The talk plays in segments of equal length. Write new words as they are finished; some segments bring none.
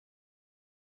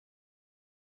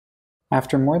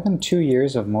After more than 2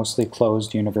 years of mostly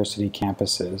closed university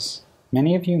campuses,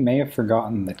 many of you may have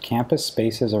forgotten that campus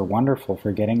spaces are wonderful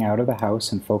for getting out of the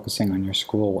house and focusing on your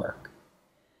schoolwork.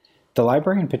 The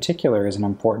library in particular is an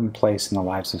important place in the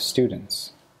lives of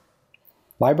students.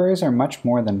 Libraries are much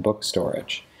more than book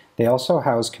storage. They also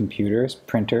house computers,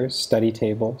 printers, study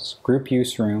tables, group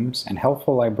use rooms, and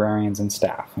helpful librarians and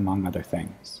staff, among other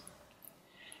things.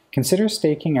 Consider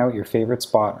staking out your favorite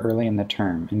spot early in the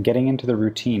term and getting into the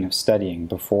routine of studying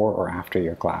before or after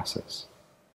your classes.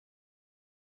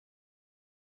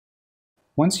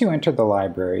 Once you enter the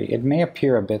library, it may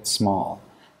appear a bit small.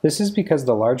 This is because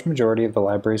the large majority of the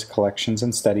library's collections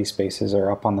and study spaces are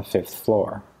up on the 5th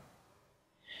floor.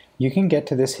 You can get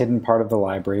to this hidden part of the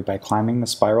library by climbing the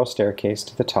spiral staircase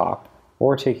to the top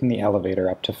or taking the elevator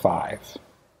up to 5.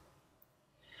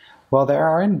 While there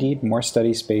are indeed more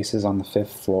study spaces on the 5th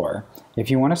floor, if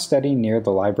you want to study near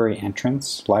the library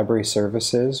entrance, library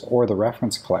services, or the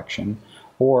reference collection,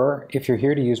 or if you're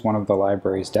here to use one of the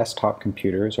library's desktop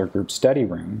computers or group study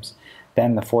rooms,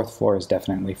 then the 4th floor is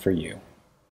definitely for you.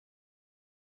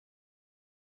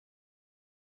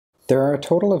 There are a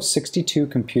total of 62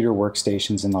 computer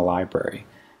workstations in the library,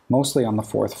 mostly on the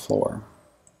 4th floor.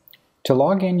 To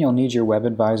log in, you'll need your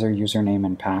WebAdvisor username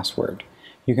and password.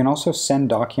 You can also send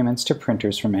documents to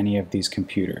printers from any of these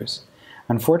computers.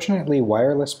 Unfortunately,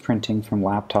 wireless printing from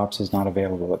laptops is not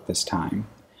available at this time.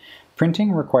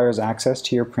 Printing requires access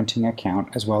to your printing account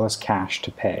as well as cash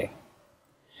to pay.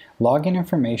 Login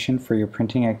information for your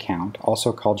printing account,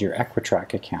 also called your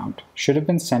Equitrack account, should have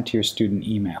been sent to your student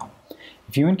email.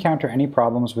 If you encounter any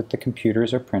problems with the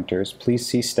computers or printers, please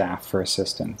see staff for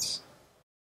assistance.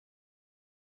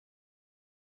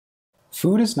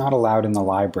 Food is not allowed in the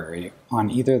library on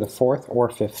either the 4th or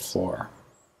 5th floor.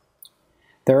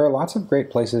 There are lots of great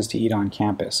places to eat on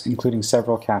campus, including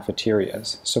several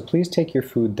cafeterias, so please take your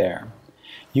food there.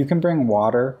 You can bring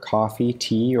water, coffee,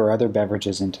 tea, or other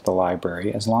beverages into the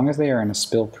library as long as they are in a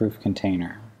spill-proof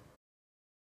container.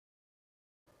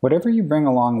 Whatever you bring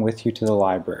along with you to the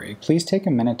library, please take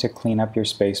a minute to clean up your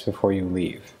space before you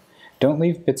leave. Don't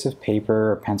leave bits of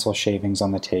paper or pencil shavings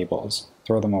on the tables.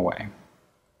 Throw them away.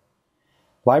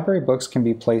 Library books can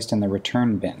be placed in the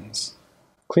return bins.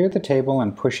 Clear the table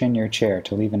and push in your chair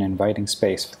to leave an inviting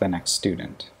space for the next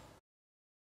student.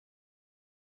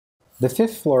 The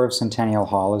 5th floor of Centennial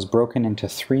Hall is broken into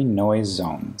 3 noise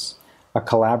zones: a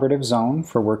collaborative zone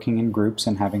for working in groups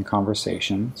and having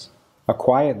conversations, a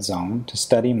quiet zone to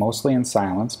study mostly in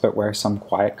silence but where some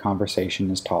quiet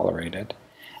conversation is tolerated,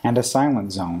 and a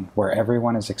silent zone where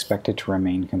everyone is expected to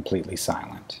remain completely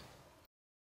silent.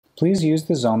 Please use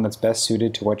the zone that's best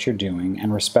suited to what you're doing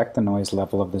and respect the noise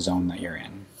level of the zone that you're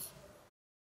in.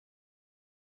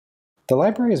 The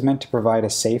library is meant to provide a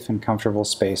safe and comfortable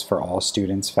space for all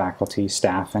students, faculty,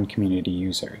 staff, and community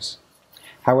users.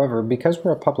 However, because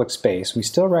we're a public space, we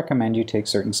still recommend you take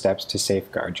certain steps to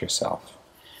safeguard yourself.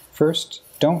 First,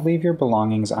 don't leave your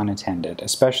belongings unattended,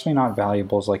 especially not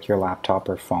valuables like your laptop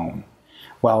or phone.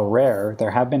 While rare,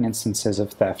 there have been instances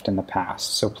of theft in the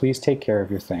past, so please take care of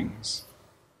your things.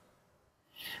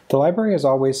 The library is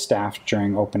always staffed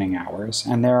during opening hours,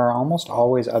 and there are almost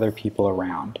always other people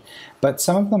around, but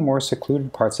some of the more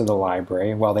secluded parts of the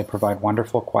library, while they provide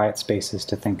wonderful quiet spaces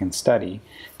to think and study,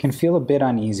 can feel a bit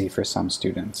uneasy for some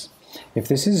students. If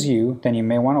this is you, then you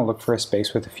may want to look for a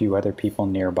space with a few other people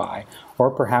nearby,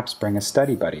 or perhaps bring a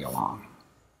study buddy along.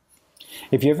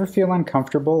 If you ever feel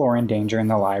uncomfortable or in danger in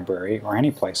the library or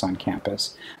any place on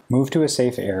campus, move to a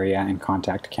safe area and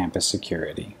contact campus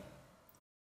security.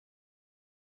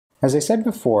 As I said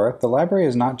before, the library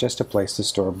is not just a place to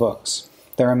store books.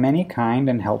 There are many kind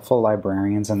and helpful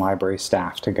librarians and library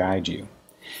staff to guide you.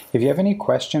 If you have any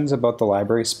questions about the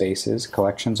library spaces,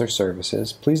 collections, or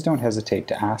services, please don't hesitate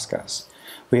to ask us.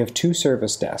 We have 2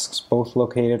 service desks, both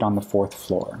located on the 4th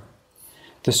floor.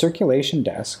 The circulation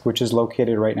desk, which is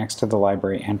located right next to the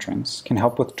library entrance, can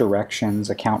help with directions,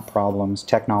 account problems,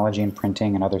 technology and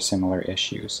printing, and other similar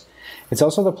issues. It's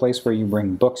also the place where you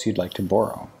bring books you'd like to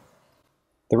borrow.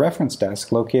 The reference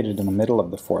desk, located in the middle of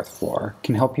the 4th floor,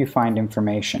 can help you find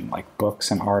information like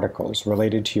books and articles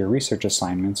related to your research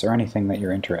assignments or anything that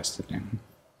you're interested in.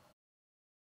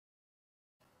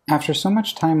 After so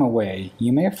much time away,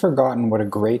 you may have forgotten what a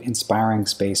great, inspiring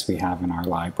space we have in our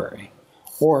library.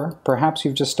 Or perhaps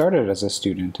you've just started as a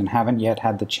student and haven't yet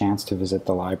had the chance to visit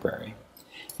the library.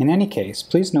 In any case,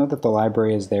 please know that the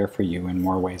library is there for you in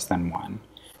more ways than one.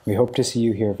 We hope to see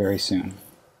you here very soon.